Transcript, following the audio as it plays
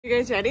You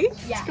guys ready?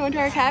 Yeah. Let's go into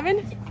our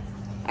cabin?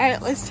 All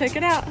right, let's check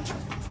it out. What,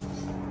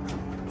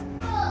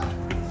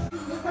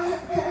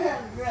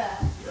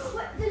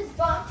 there's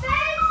bunk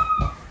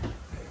beds?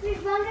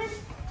 There's bunk beds?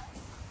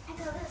 I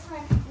got this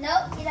one.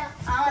 Nope, you don't.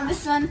 I want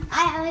this one.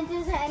 I want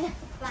this one.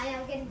 Fine,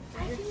 I'm getting I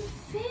can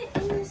fit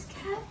in this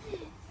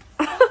cabinet.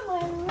 Oh my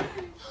word.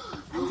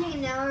 I'm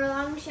taking an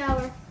hour-long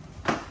shower.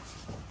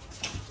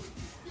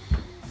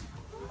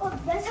 Oh,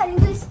 best hiding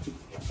place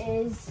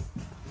is...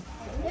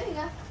 There we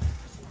go.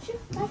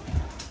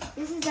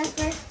 This is our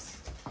first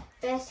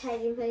best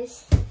hiding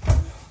place.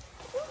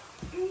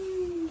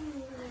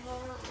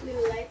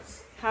 Little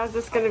lights. How's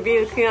this gonna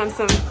be to sit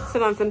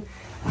on some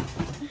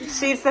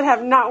sheets that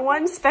have not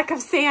one speck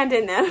of sand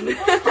in them?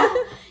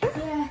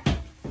 Yeah.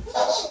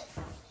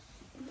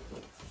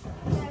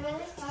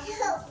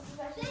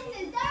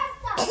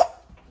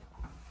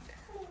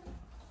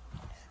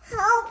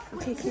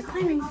 Okay, keep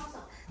climbing. Can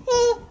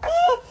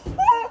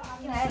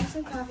I have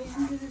some coffee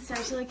since it's a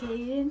special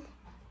occasion?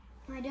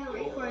 I don't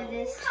record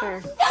this.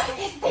 Sure.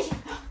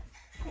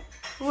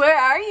 Where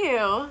are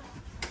you?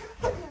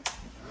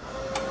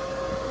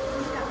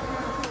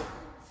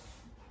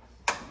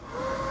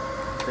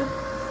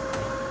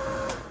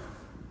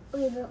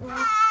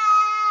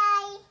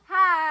 Hi.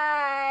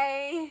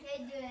 Hi. Okay,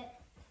 do it.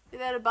 Is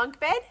that a bunk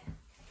bed?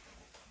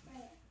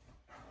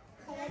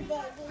 I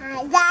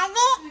love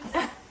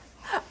it.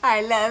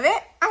 I love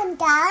it. I'm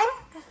done.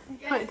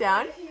 Put it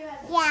down.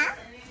 Yeah.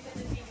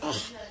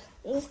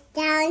 It's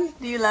done.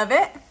 Do you love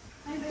it?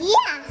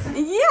 Yeah.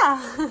 Yeah.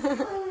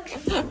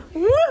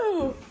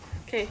 Woo.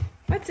 Okay,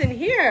 what's in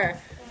here?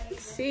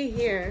 Let's see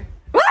here.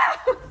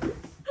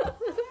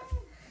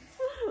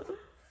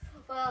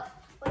 Well,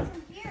 what's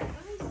in here?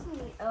 Let me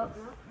see. Oh,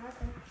 no,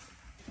 nothing.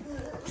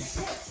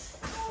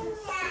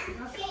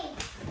 Okay.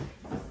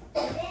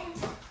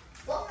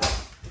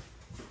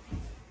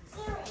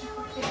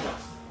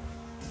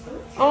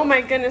 Oh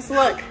my goodness,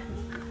 look.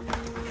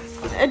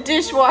 A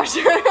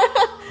dishwasher.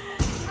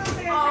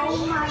 Oh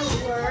my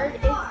word,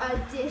 it's a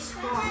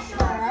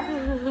dishwasher.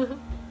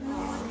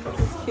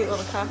 Cute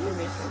little coffee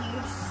maker.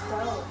 Huge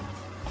stove.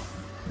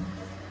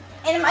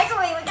 And a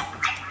microwave.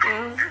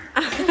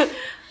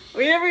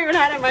 We never even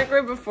had a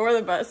microwave before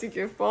the bus, you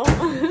goofball.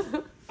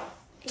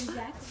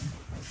 Exactly.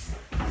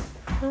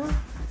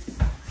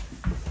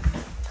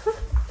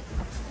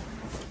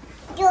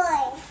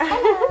 Joy.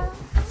 Hello.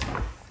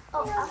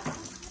 Oh.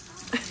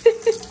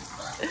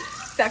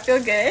 Does that feel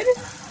good?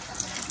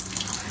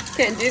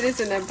 Can't do this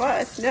in a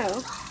bus,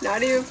 no.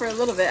 Not even for a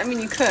little bit. I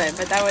mean, you could,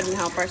 but that wouldn't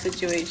help our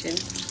situation.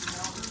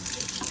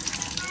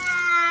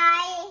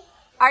 Hi.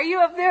 Are you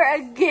up there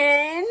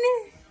again?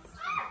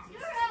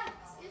 Nora,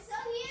 you're so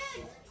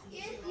huge.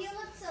 You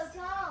look so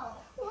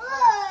tall.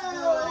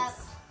 Whoa.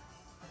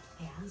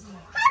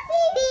 Hi,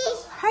 baby.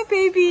 Hi,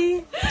 baby.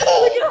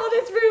 Look at all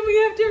this room. We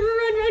have to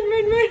run, run,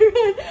 run, run,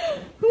 run.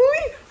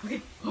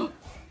 Okay.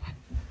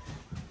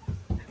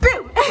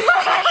 Boom.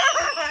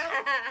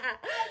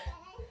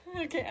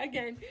 Okay,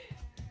 again.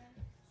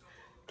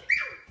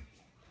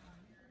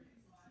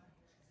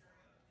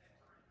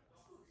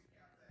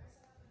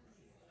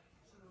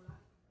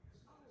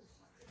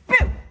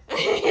 Boom.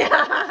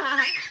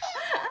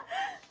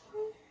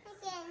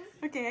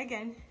 Okay,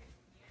 again.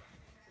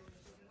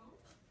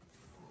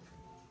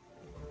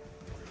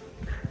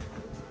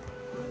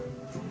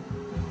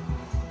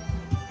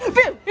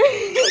 Boom.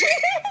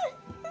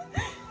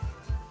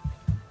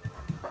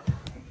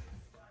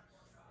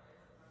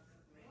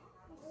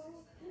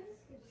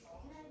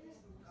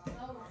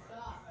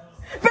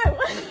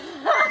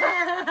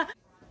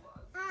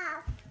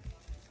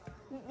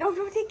 No,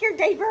 don't take your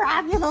diaper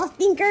off, you little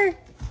stinker.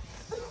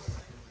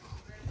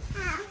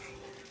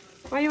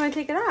 Why do you want to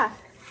take it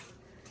off?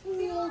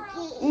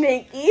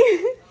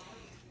 Naked.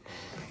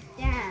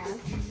 Yeah.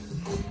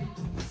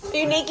 Are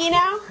you naked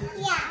now?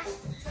 Yeah.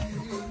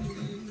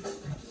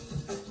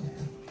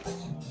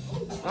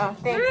 Oh,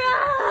 thanks.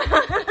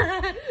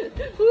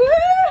 Woo!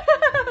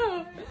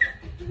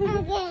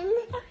 Again.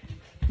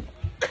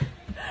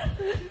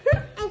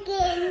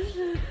 Again.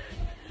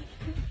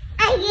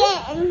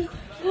 Again.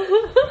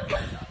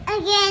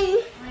 Again.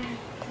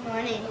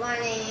 Morning,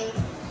 morning.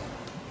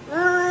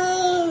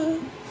 Morning.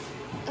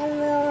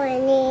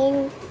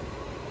 Morning.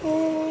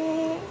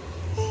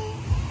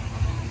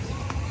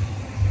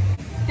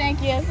 Thank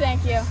you,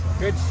 thank you.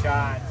 Good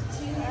shot.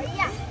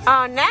 Yeah.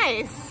 Oh,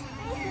 nice.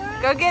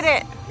 Go get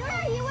it.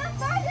 Nora, you went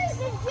farther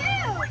than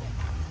Jude.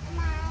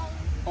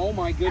 Oh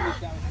my goodness.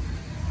 That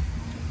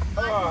was...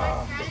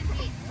 Oh.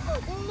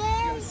 No.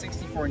 You have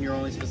 64 and you're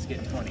only supposed to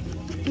get 20.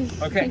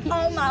 Okay.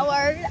 Oh my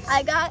word,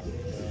 I got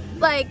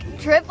like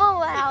triple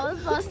what I was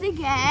supposed to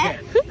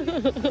get.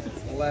 Okay.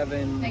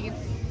 11,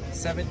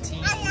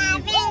 17,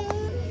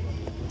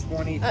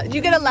 20, Did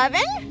you get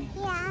 11?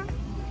 Yeah.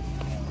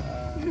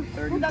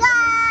 30,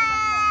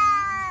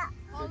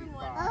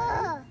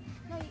 Ah!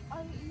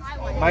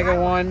 35. Micah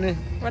won.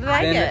 What did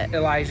I Then get?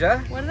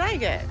 Elijah. What did I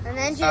get? And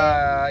then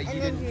Jude.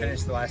 You didn't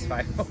finish the last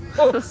 5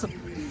 holes.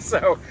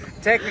 So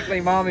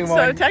technically mommy won.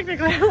 So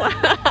technically I won.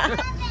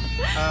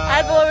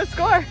 Add the lowest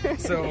score.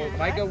 So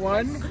Micah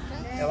won,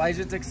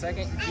 Elijah took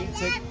second, Jude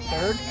took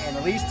third, and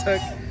Elise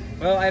took,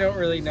 well, I don't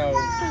really know.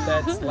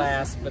 That's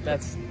last, but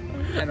that's,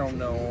 I don't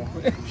know.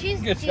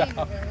 She's good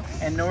job.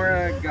 And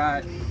Nora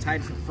got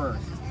tied for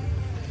first.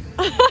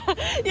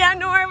 Yeah,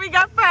 Nora, we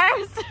got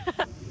first.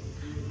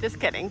 Just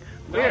kidding.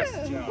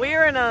 We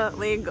are in a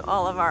league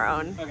all of our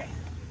own. Okay.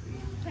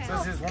 So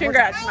this is one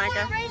Congrats, more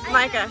Micah.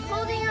 Micah,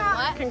 Holding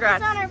on.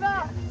 congrats. On our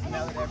ball. time.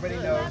 Now that everybody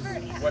knows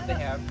what they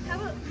have.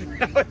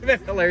 That would have been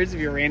hilarious if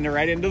you ran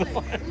right into the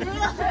one.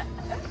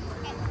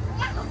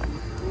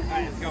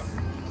 Alright, let's go.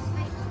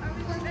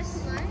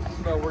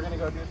 No, we're gonna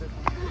go do this.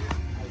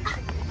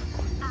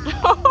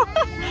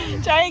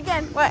 Try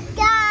again. What?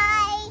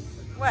 Guys.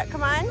 What?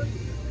 Come on.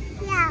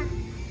 Yeah.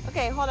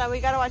 Okay, hold on. We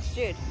gotta watch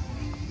Jude.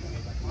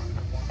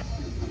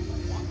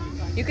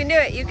 You can do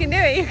it. You can do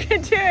it. You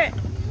can do it.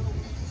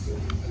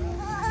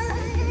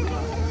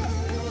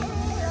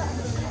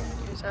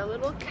 Here's our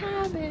little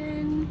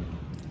cabin.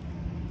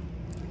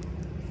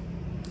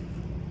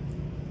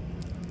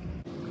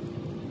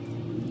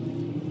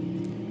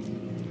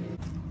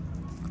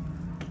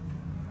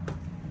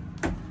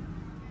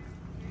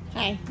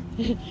 Hi.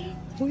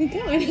 Where are you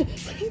going?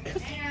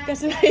 Got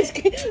some ice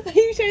cream. Are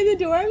you shutting the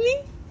door on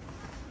me?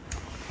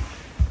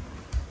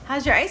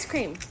 How's your ice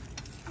cream?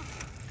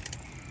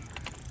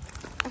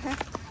 Okay.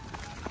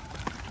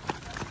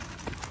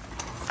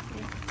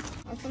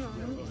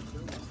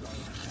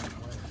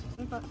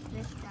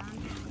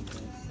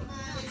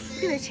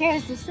 Look at the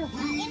chairs, they're so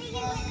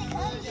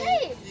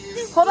high.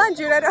 Hold on,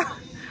 Jude. I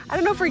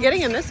don't know if we're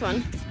getting in this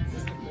one.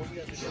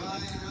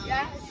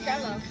 Yeah, it's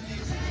yellow.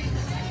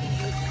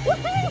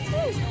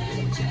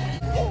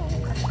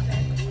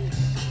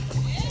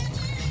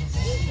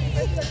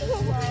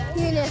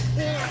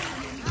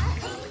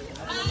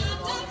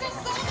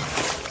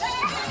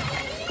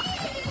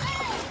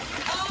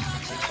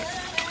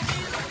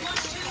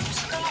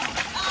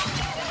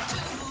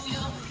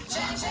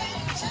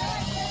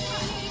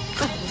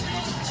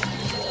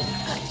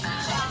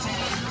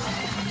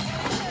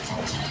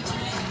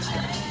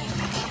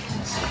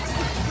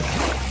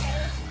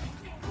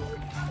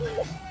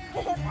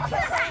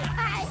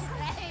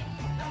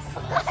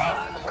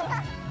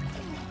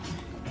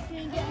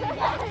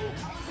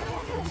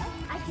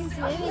 I can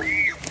swim.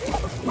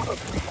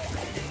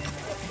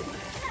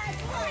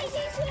 I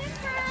can swim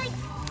for like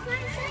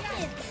 5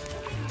 seconds.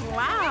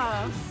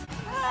 Wow.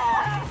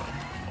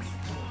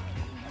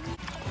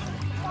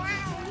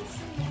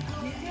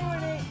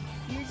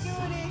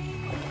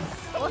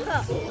 What's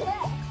up?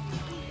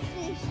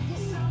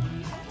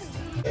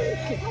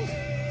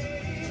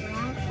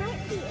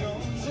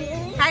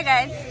 Hi,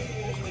 guys.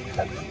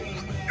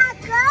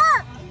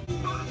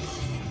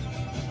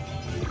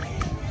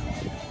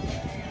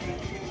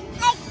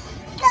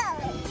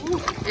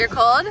 You're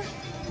cold?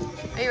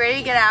 Are you ready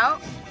to get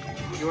out?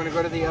 You want to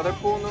go to the other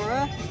pool,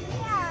 Nora?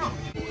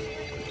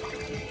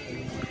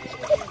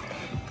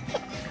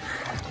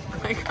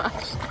 Oh my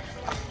gosh.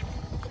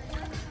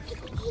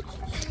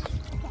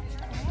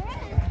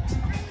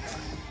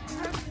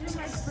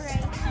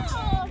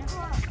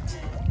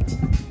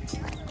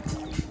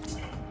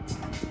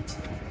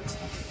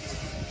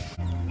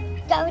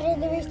 Go to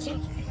the reach.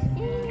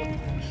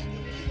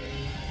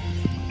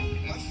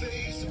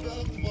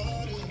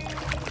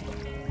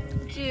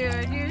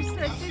 Jude, you're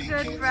such a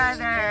good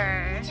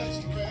brother.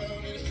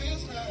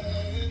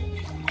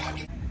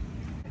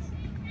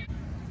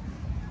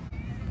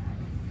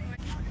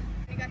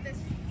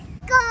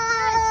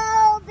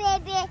 Go,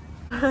 baby.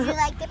 Did you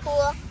like the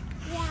pool?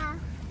 Yeah.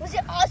 Was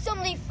it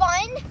awesomely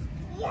fun?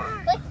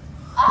 Yeah. Like,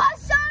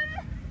 awesome?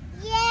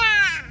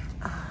 Yeah.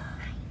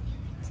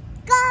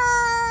 Go.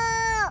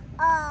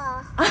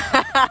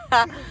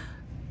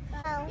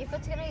 Your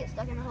foot's gonna get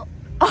stuck in the hole.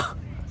 Oh.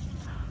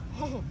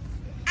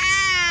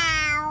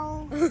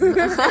 Ow.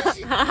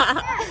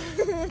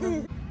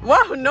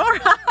 Whoa, Nora.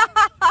 I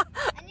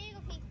need to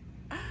go pee.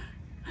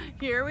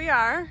 Here we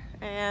are,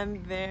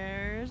 and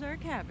there's our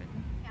cabin.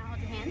 Can I hold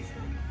your hands?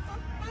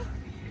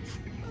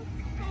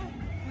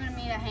 You want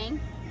me to hang?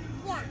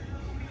 Yeah.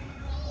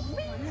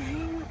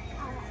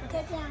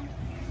 Get down.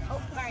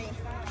 Oh, sorry.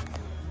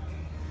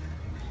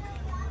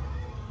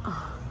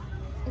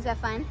 Is that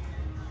fun?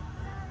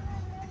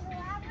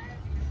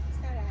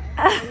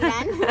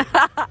 Again?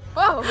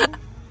 Whoa.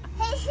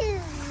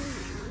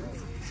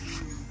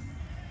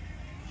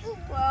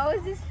 Whoa,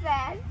 is this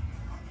bad?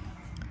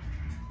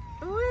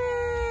 Whee!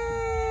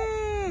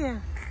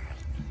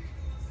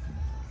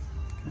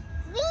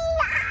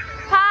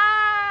 Hi!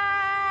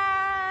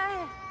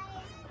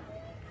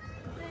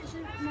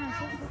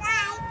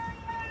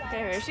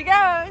 Okay, here she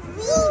goes.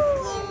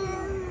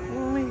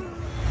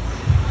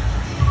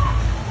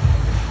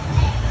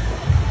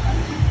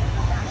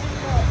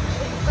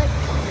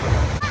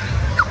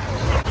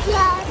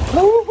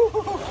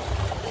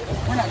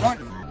 We're not going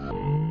to.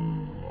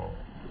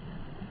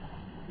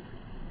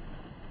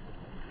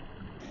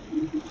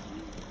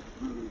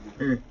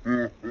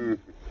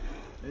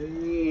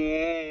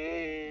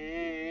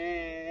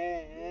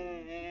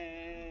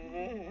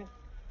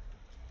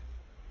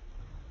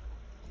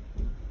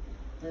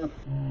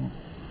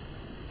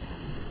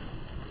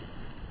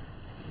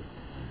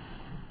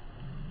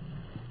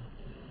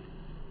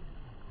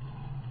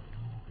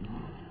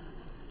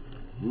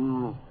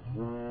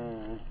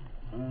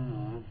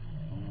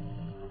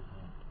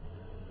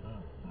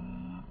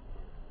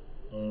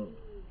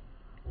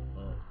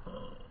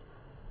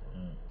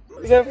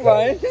 Is that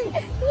fun?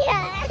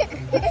 Yeah.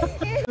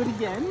 Do it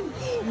again.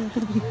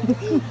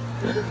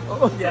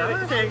 Oh,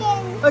 yeah. Okay.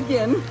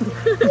 Again.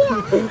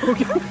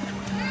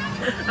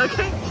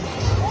 Okay.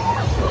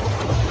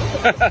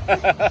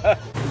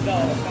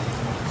 No.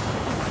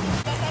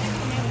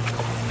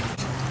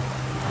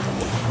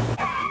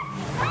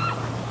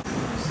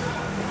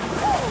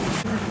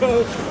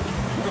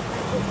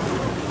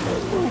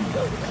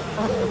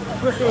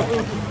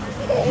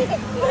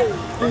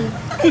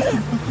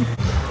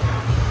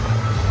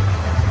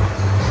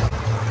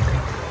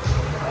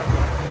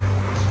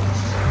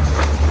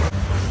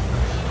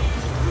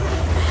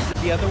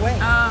 The other way.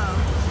 Oh.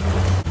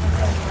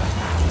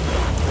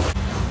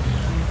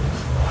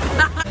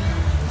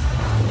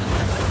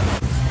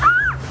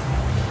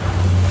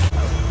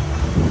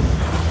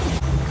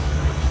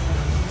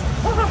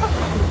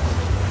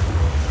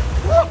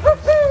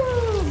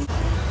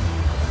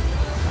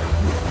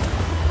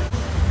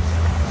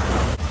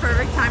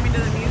 Perfect timing to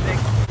the music.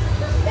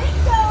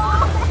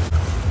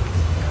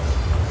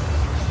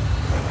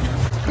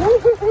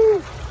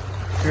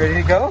 You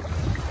ready to go?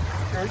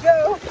 Here we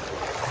go.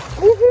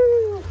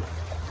 Woohoo!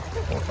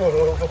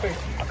 Oh boy,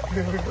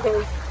 here we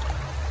go.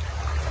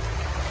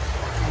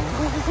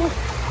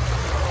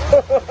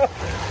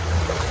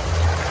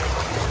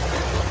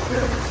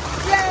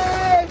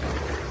 Yay!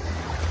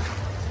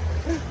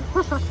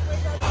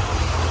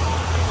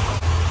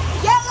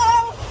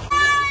 Yellow!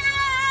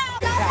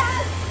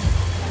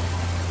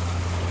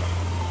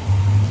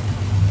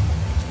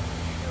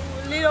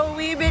 Little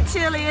wee bit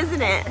chilly,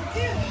 isn't it?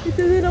 It's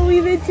a little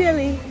wee bit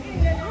chilly.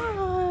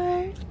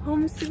 Hi,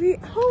 home sweet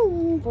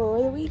home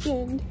for the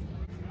weekend.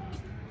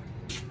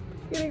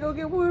 Gonna go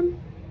get warm.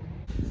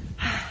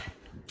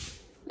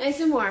 Nice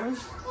and warm.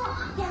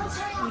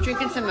 You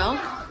drinking some milk?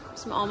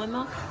 Some almond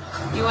milk?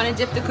 You want to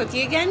dip the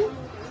cookie again?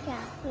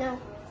 Yeah, no.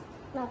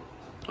 No.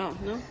 Oh,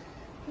 no?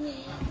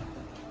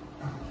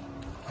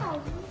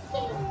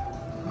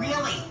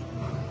 Really?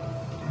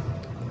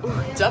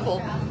 Ooh,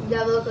 double.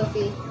 Double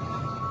cookie.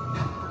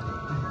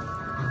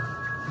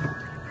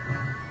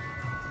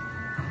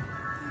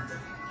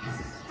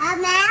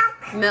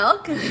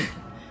 Milk?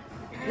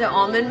 The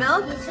almond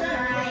milk?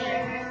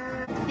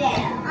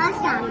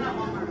 Awesome.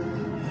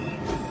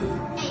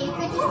 Hey, you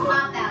could just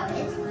pop out.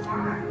 It's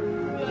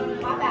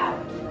pop out.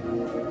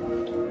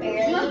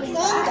 Barely.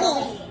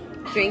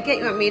 Drink it?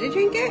 You want me to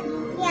drink it?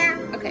 Yeah.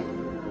 Okay.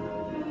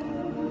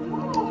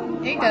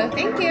 There you go.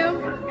 Thank you.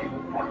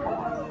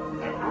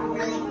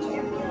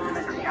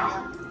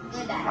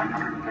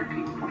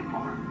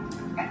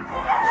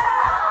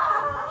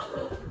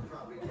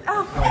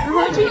 Oh,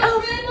 Roger,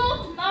 oh.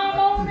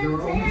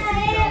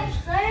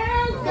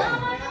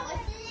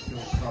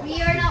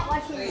 We are not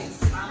watching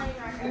this.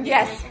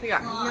 Yes, we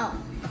are. No.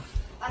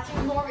 That's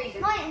for more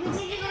reason.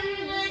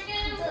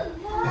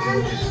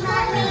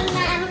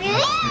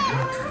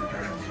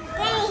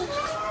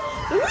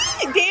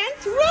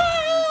 Dance,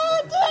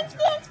 run! Dance,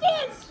 dance,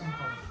 dance!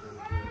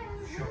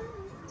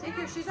 Take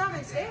your shoes off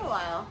and stay a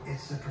while.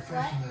 It's the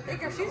profession that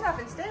Take your shoes off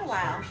and stay a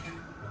while.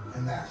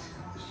 and that is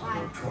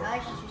your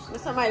choice.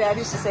 That's what my dad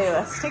used to say to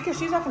us. Take your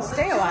shoes off and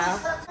stay a while.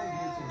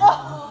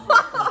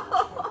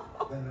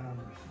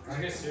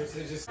 I guess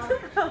seriously just.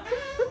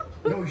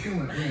 No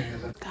human being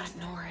is a Got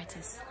Nora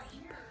to sleep.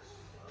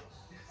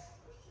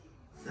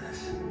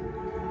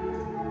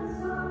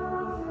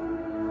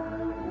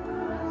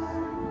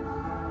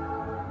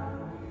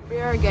 We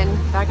are again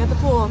back at the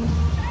pool.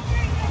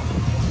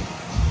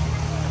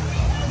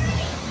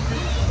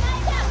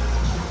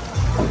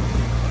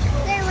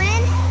 They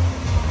win?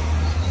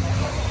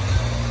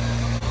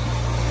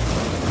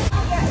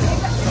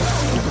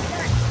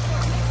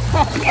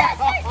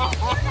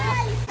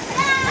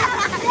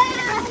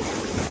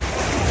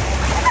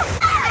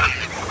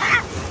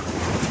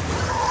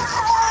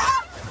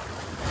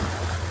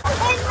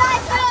 It's my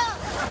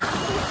fault.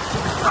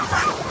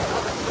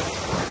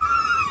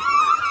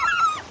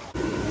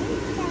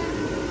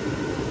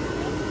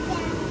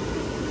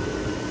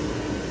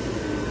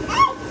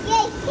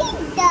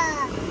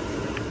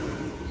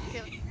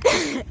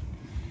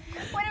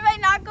 What if I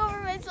knock over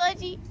my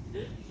slushy?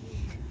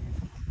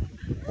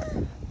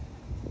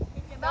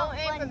 Don't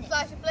aim for the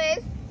slushy,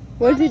 please.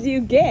 What did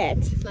you get?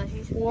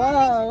 Slushies.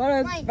 Whoa, what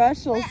a Wait,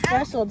 special wait,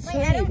 I don't- treat,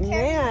 wait, I don't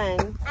care.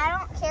 man. I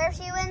don't care if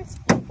she wins.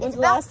 When's It's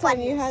the last about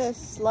time you had a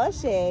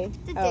slushie?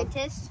 The Oh.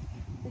 dentist.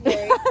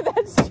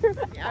 That's true.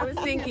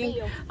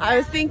 I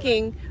was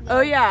thinking,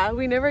 oh yeah,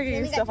 we never get you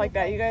we got stuff like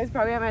that. You guys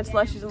probably haven't had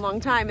slushies in a long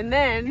time. And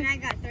then, I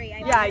got 3.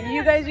 yeah,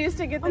 you guys used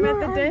to get them at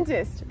the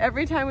dentist.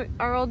 Every time,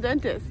 our old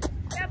dentist.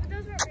 Yeah, but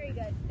those weren't very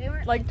good. They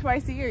weren't. Like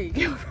twice a year you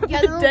go from the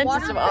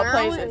dentist of all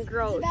places. It's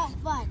about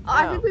fun. Oh,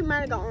 I think we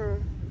might have got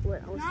one.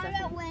 what else? Not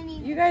about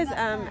winning. You guys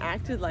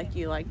acted like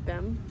you liked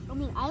them. I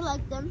mean, I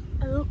like them.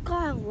 Oh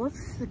God,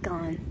 lipstick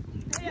on.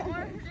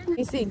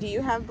 You see, do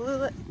you have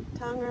blue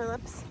tongue or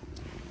lips?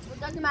 It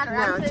doesn't matter.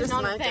 No, just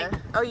Micah.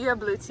 Oh, you have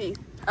blue teeth.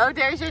 Oh,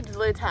 there's your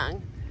blue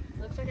tongue.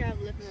 Looks like I have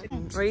lipstick.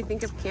 What do you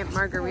think of Camp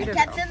Margaritaville?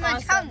 Kept in my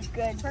tongue.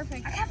 Good.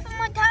 Perfect. I kept in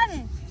my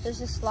tongue.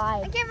 There's a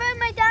slide. I kept in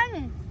my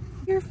tongue.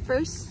 Your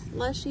first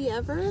slushy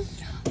ever?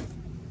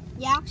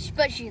 Yeah,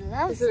 but she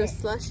loves Is it a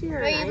slushy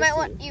or Wait,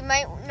 an you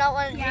might not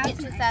want to drink it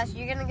too fast.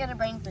 You're gonna get a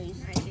brain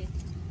freeze.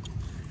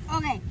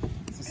 Okay.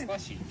 It's a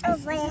slushy.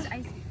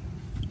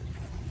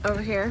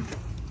 Over here.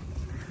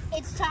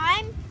 It's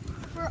time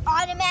for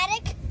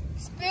automatic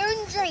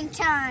spoon drink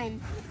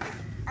time.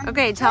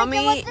 Okay, tell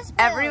drinking me, with the spoon.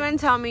 everyone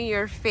tell me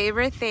your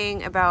favorite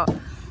thing about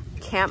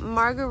Camp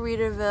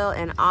Margaritaville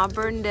in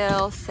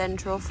Auburndale,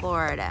 Central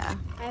Florida.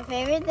 My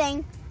favorite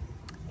thing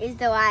is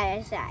the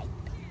water slide.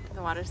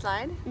 The water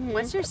slide?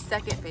 What's your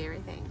second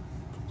favorite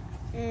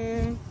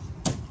thing?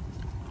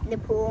 The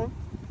pool.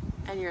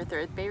 And your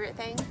third favorite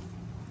thing?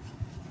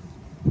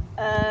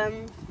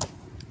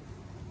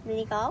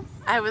 Mini golf.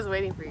 I was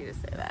waiting for you to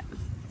say that.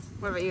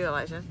 What about you,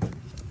 Elijah?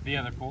 The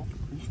other pool.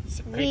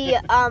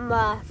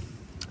 The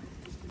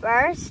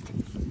first,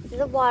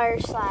 the water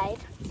slide.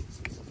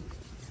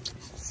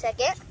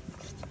 Second,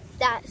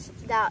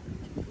 what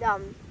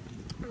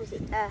was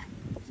it?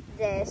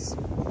 This.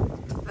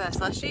 The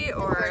slushy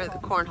or the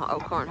cornhole? Oh,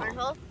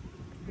 cornhole.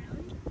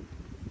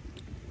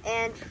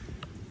 And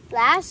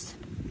last,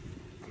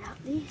 but not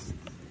least.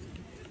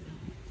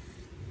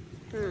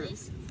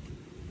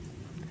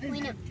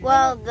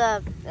 Well,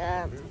 the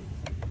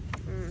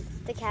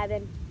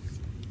cabin.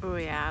 Oh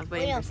yeah, I was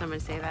waiting for someone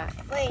to say that.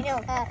 Wait, no.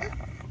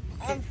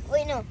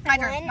 Wait, no.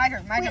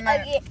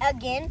 Micah.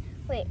 Again.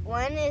 Wait,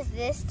 one is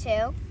this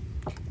too,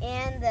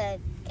 and the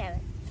cabin.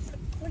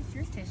 What does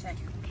yours taste like?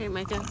 Okay,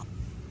 Micah.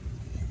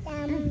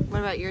 What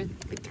about your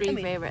three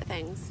favorite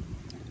things?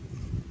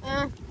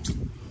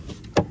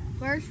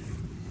 First,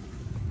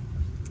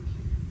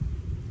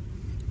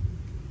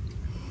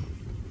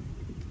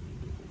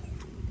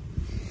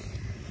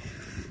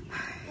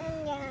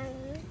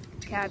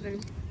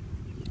 cabin,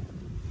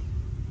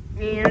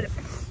 and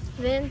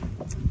then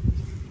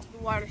the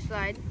water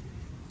slide,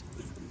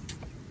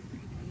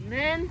 and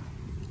then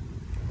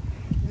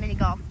mini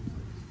golf,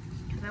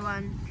 because I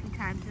won 2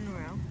 times in a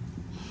row.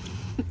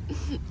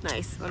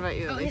 Nice. What about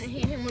you, Oh, Elise?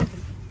 him moving.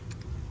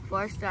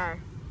 4-star.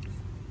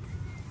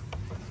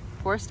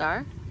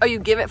 4-star? Oh, you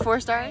give it 4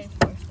 stars?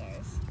 4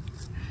 stars.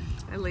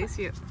 At least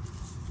you.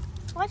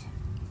 What?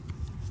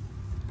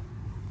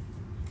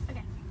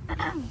 Okay.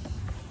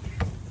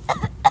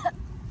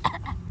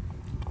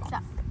 So,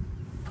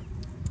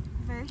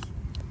 first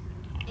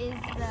is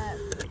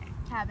the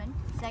cabin.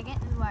 Second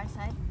is the water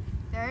side.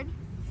 Third,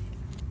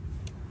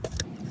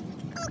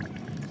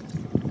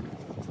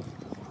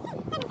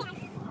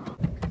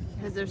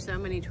 Because there's so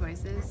many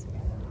choices.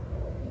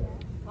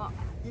 well,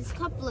 this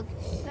cup looks.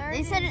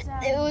 They said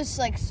it was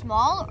like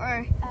small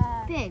or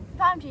big.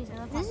 Palm trees.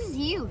 This is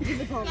huge.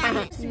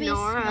 It's to be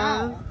Nora.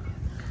 small.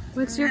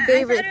 What's your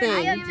favorite I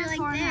thing? have to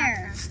like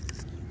there.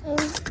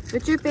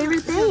 What's your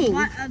favorite thing?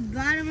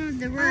 Bottom of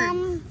the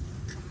word.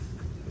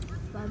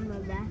 Bottom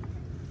of that.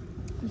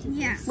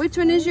 Yeah. Which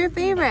one is your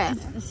favorite? I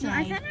thought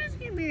it was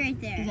gonna be right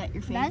there. Is that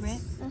your favorite?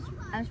 That's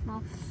as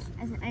small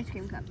as an ice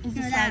cream cup. Is the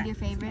No, slide that. your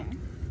favorite?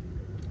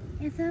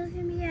 I thought it was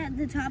gonna be at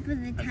the top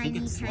of the I think tiny,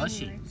 it's tiny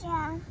slushy. words.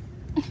 Yeah.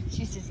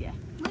 She says yeah.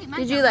 Wait,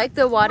 Did you like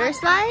the water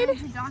slide?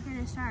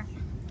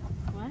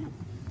 What?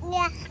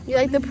 Yeah. You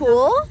like the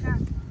pool? Yeah.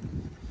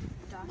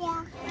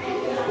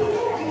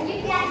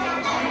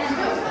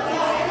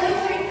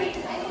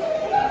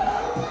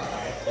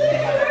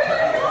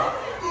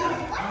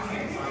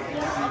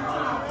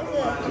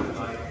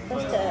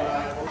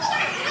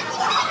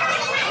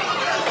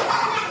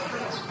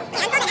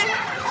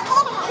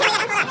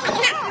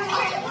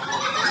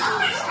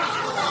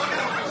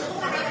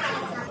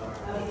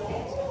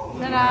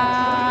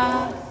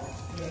 Ta-da!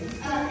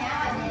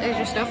 There's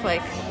your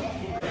snowflake.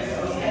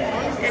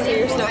 And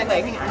your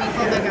snowflake.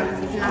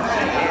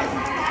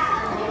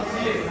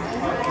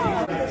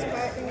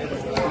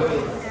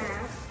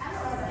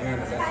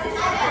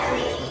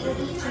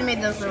 Should have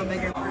made those a little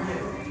bigger.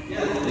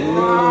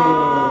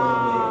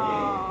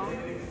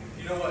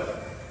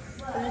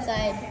 Other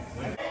side.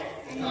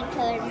 I need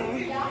colored more.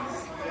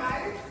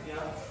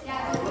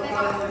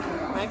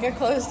 Micah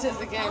closed his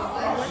again.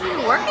 What are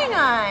you working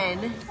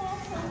on?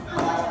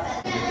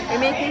 You're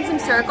making some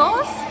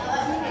circles?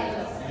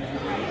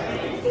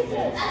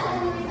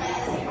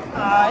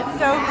 Oh, it's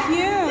so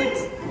cute.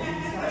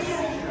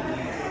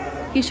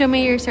 Can you show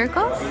me your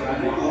circles?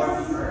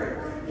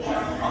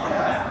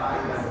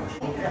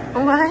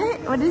 What?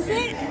 What is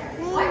it?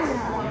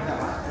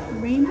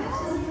 Rainbow?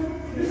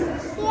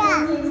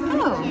 Yeah.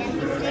 Oh.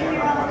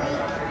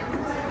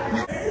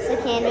 So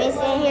can we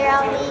stay here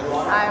all week?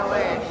 I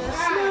wish.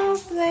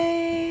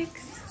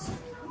 Snowflakes.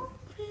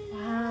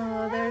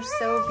 Wow, they're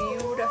so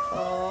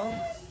beautiful.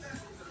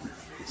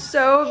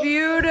 So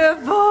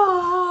beautiful.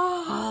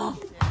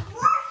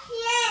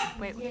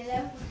 Wait.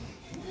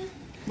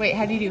 Wait,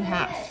 how do you do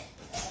half?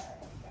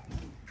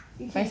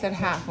 If I said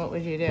half, what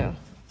would you do?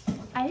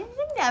 I didn't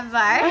think that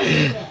far.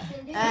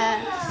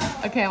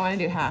 Okay, I want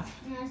to do half.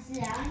 1,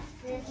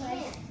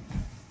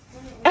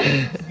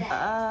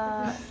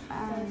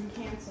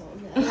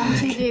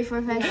 2, 3,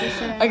 4, 5, 6,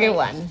 7. Okay,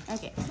 1.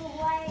 Okay.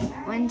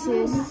 1,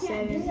 2,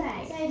 7,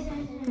 8.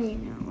 Wait,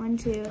 no. 1,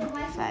 2,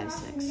 5,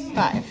 6.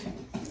 5.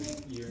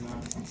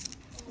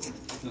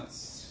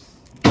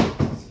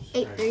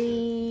 8,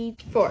 3,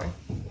 4.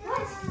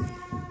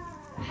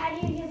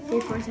 3,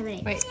 4, 7,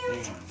 8. Wait.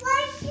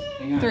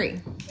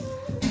 3.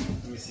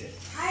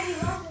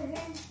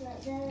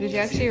 Did you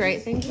actually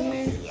write things in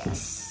there?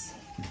 Yes.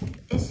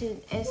 This is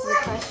the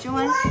question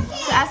one.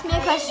 So ask me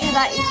a question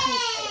about your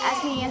future.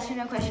 Ask me a yes or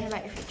no question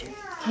about your future.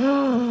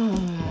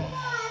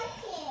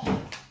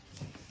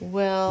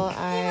 Will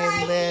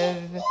I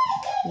live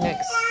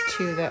next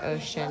to the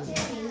ocean?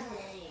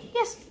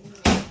 Yes.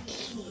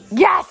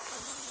 Yes!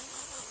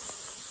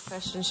 What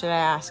question should I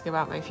ask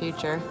about my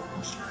future?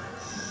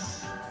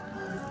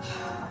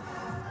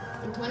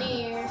 In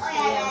 20 years, we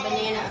have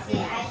banana up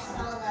your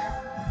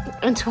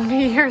nose. In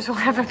 20 years, we'll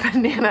have a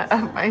banana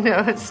up my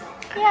nose.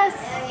 Yes.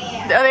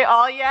 Are they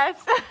all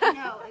yes?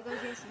 No, it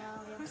goes yes,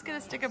 no. Who's gonna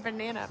stick a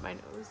banana up my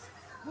nose?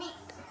 Me.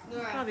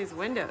 Look at all these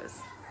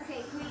windows.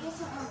 Okay, can we get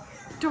some?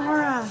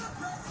 Dora!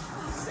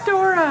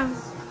 Dora!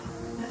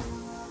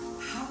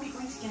 How are we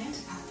going to get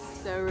into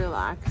that? So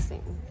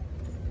relaxing.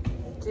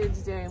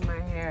 Jude's doing my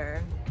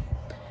hair.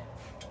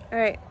 All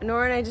right,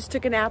 Nora and I just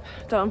took a nap,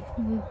 so I'm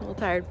a little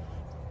tired.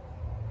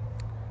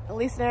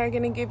 Elise and I are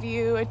gonna give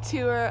you a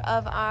tour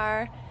of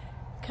our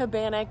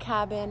cabana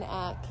cabin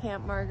at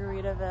Camp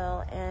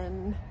Margaritaville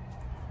in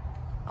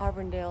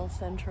Auburndale,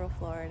 Central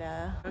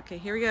Florida. Okay,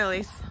 here we go,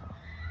 Elise.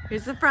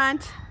 Here's the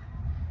front.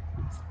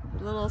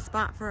 A little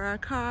spot for our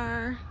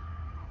car.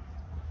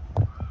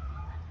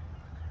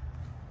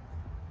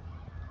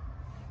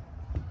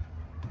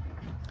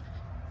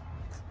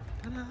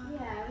 Ta-da.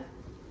 Yeah.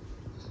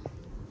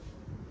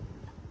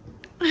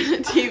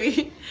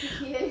 TV.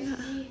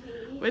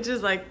 TV. Which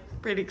is like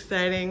pretty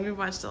exciting. We've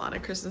watched a lot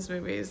of Christmas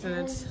movies and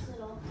it's, This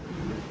little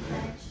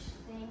bench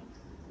thing.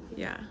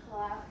 yeah, Pull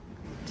out.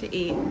 to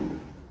eat.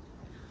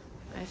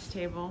 Nice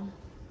table.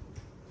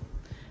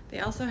 They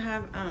also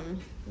have,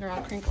 they're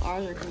all crinkled,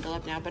 ours are crinkled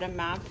up now, but a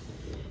map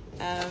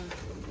of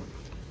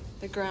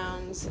the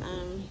grounds,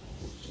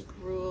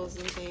 rules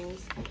and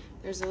things.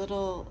 There's a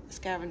little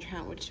scavenger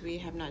hunt, which we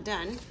have not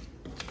done.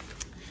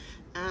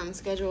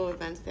 Schedule of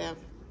events, they have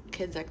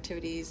kids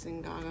activities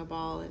and gaga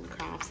ball and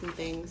crafts and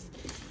things.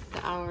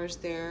 The hours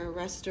there,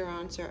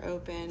 restaurants are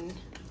open,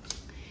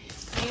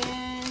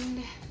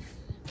 and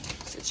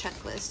just a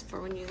checklist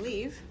for when you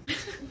leave.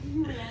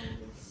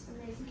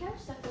 Amazing couch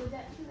stuff goes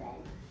up to bed.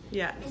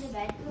 Yes. And the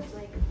bed goes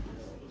like all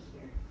the way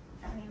here.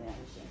 I don't even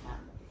understand how.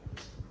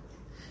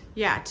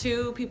 Yeah,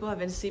 2 people have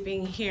been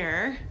sleeping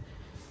here,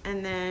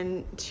 and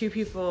then 2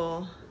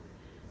 people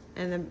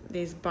in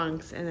these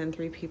bunks, and then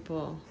 3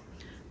 people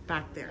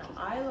back there.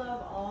 I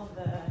love all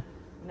the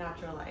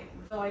natural light.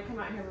 So I come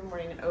out here every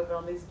morning and open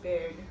all these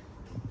windows.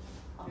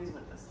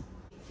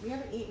 We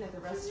haven't eaten at the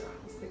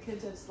restaurants. The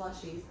kids have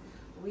slushies.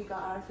 We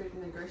got our food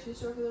in the grocery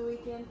store for the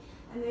weekend,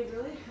 and they've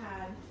really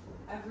had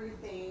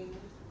everything.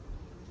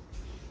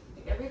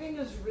 Like, everything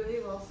is really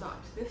well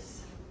stocked.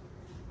 This,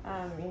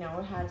 you know,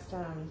 we had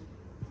some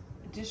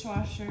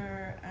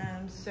dishwasher,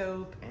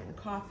 soap, and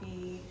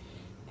coffee,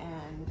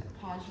 and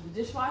polish for the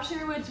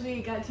dishwasher, which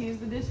we got to use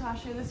the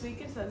dishwasher this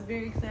weekend, so that's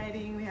very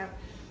exciting. We have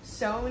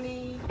so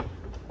many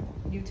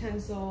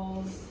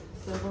utensils,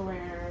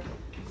 silverware,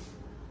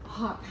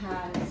 hot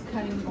pads,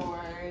 cutting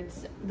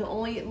boards.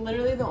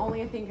 Literally the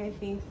only thing I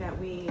think that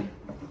we,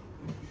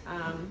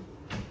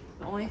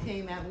 the only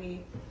thing that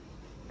we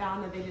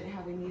found that they didn't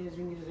have we needed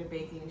a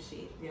baking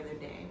sheet the other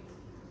day.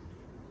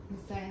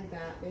 Besides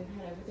that, they've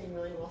had everything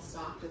really well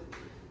stocked with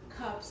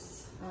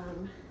cups,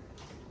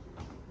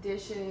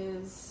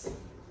 dishes.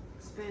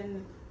 It's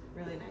been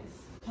really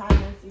nice.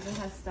 Cabinets even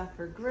has stuff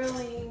for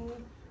grilling,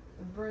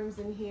 brooms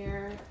in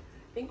here.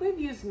 I think we've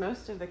used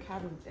most of the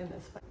cabinets in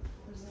this place.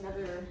 There's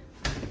another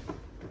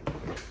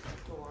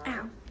door.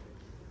 Ow.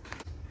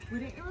 We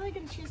didn't really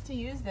get a chance to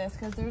use this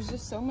because there's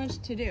just so much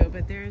to do,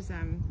 but there's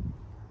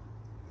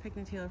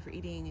picnic table for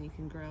eating and you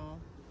can grill.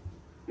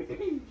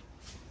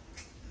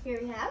 Here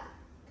we have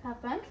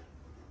top bunk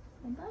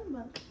and bottom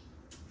bunk.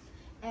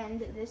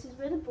 And this is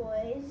where the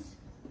boys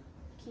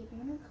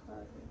keeping their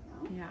clothes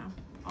right now.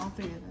 Yeah, all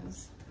 3 of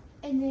those.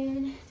 And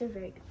then they're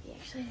very comfy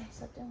actually. I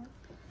slept in one.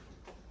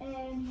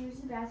 And here's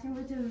the bathroom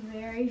with a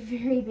very,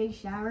 very big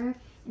shower.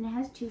 And it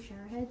has 2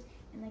 shower heads.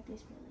 And like they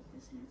spray like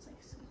this and it's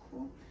like so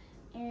cool.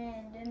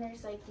 And then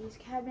there's like these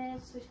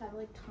cabinets which have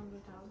like tons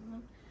of towels in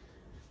them.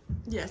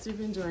 Yes, we've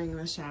been enjoying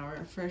the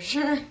shower for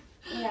sure.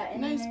 Yeah,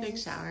 and nice then big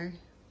shower.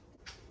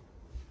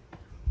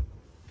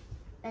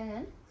 And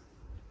then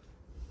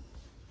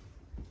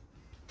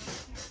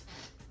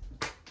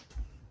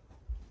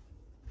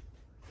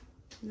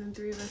And then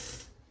 3 of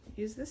us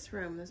use this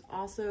room. There's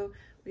also,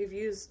 we're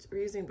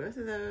using both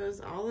of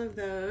those, all of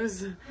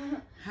those.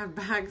 Have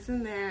bags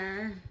in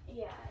there.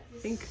 Yeah. I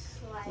think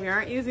we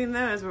aren't using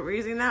those, but we're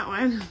using that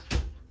one.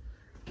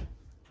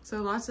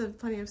 So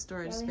plenty of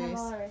storage space. We have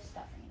all our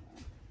stuff in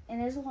there.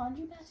 And there's a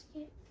laundry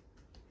basket.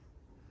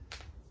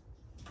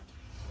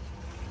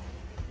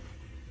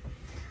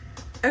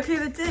 Okay,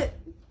 that's it.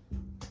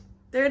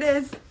 There it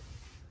is.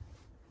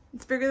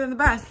 It's bigger than the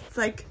bus. It's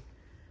like,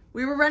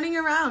 we were running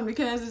around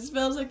because it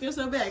feels like they're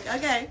so big.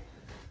 Okay.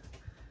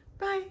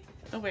 Bye.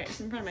 Oh wait, it's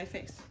in front of my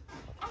face.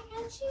 I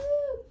got you.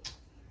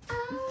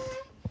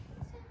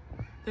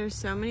 There's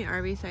so many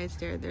RV sites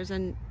there. There's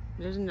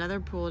another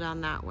pool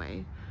down that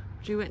way,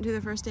 which we went to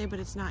the first day, but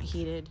it's not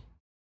heated.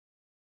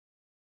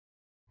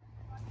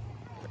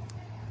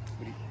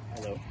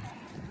 Hello.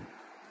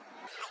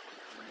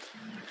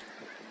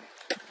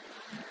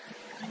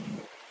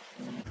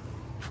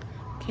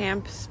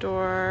 Camp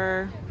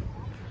store,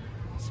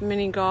 some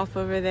mini golf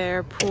over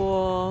there,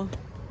 pool,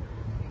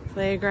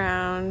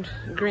 playground,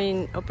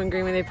 open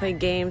green where they play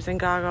games and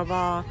goggle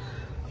ball.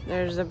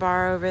 There's a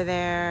bar over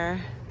there.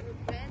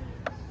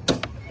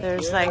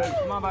 There's like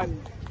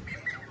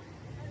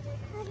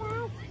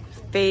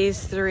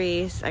phase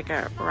 3, it's like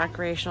a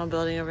recreational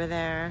building over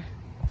there.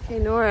 Okay,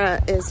 Nora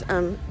is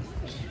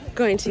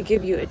going to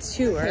give you a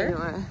tour. Okay,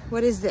 Nora,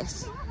 what is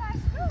this?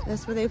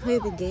 That's where they play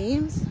the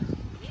games?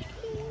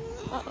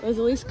 Oh, is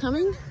Elise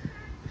coming?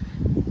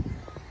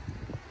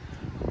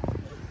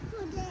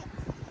 Hold it.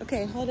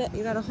 Okay, hold it.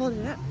 You gotta hold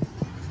it up.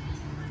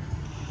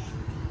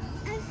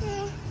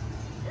 Okay.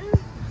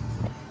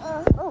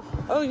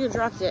 Oh, you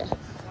dropped it.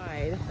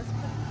 Wide.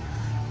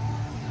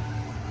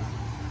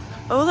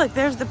 Oh, look,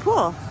 there's the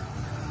pool.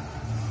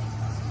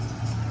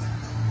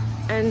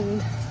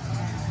 And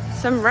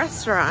some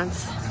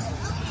restaurants.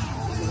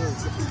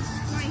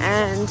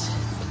 And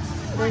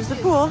there's the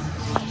pool.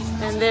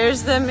 And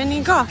there's the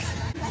mini golf.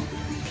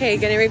 Okay,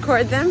 gonna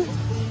record them?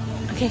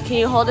 Okay, can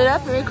you hold it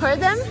up and record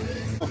them?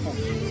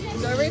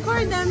 Go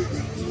record them.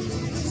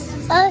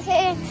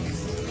 Okay.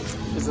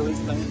 Is Elise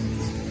playing?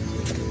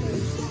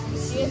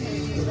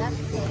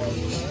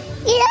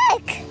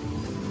 Look.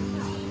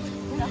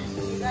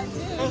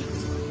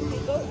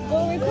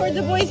 Go record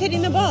the boys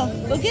hitting the ball.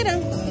 Go get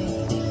them.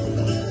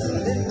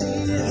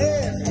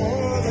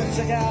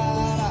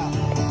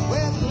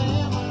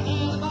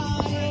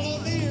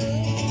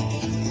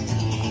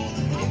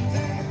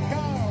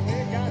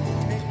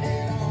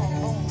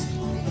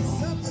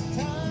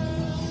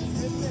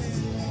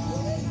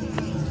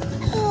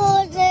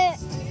 Hold it.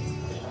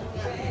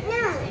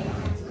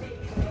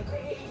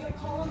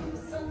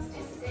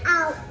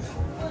 Out.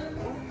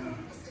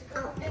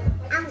 Out.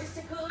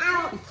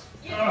 Out.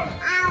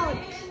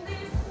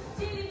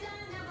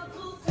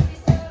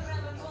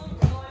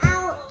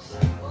 Out.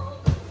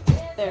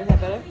 There, is that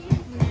better?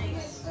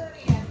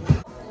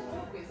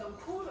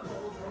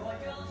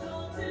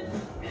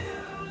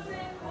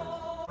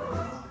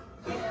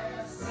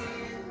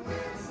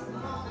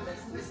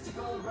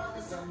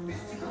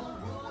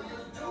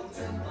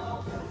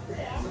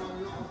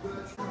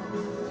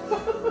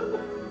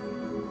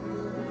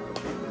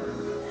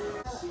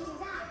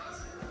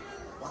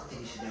 One thing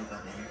you should know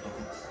about Mary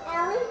Poppins,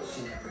 Ellie?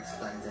 she never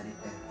explains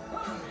anything.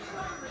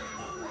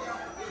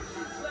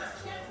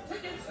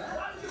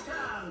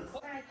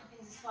 Mary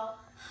Poppins' fault.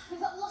 We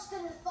got lost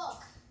in the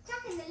fog. Jack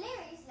and the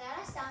Lyrics led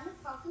us down the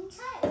fucking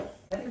trail.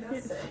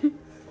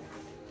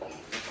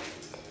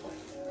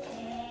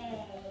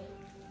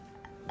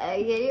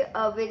 Can you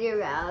open your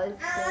mouth?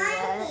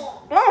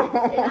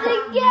 It's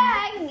a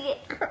gang.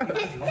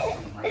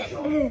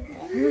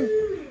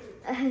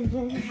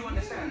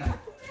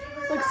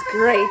 Looks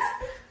great.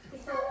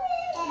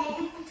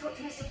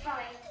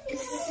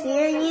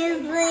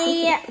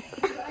 Seriously?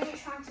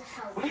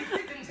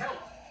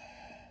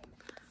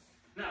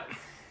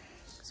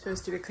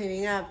 Supposed to be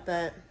cleaning up,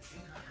 but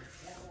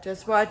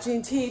just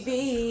watching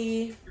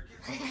TV.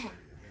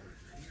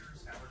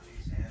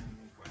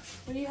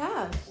 What do you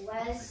have?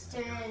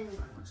 Western.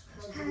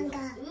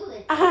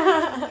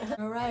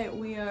 All right,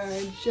 we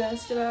are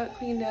just about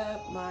cleaned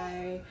up.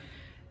 My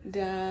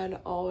dad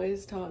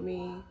always taught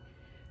me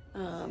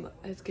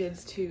as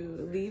kids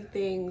to leave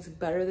things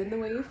better than the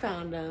way you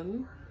found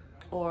them,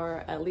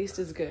 or at least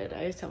as good. I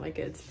always tell my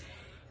kids.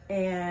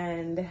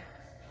 And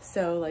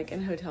so like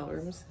in hotel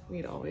rooms,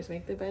 we'd always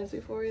make the beds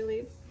before we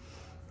leave.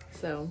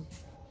 So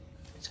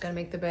just gotta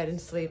make the bed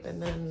and sleep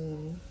and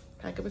then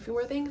pack up a few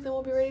more things, then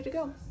we'll be ready to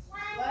go.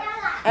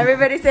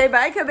 Everybody say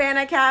bye,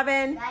 Cabana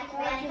Cabin. Bye,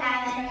 Cabana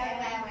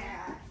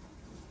Cabin.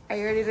 Are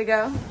you ready to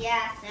go?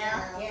 Yeah,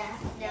 no, yeah,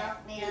 no,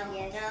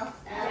 no.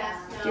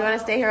 Do you want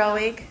to stay here all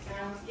week?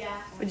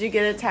 Yeah. Would you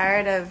get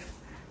tired of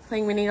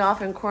playing mini golf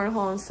and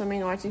cornhole and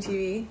swimming and watching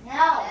TV?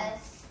 No.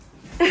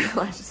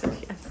 Elijah said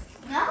yes.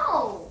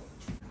 No.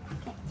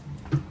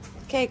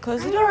 Okay,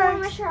 close the door.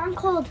 My shirt, I'm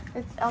cold.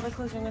 It's all the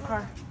clothes are in the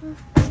car.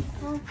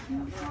 Close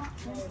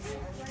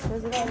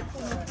it up.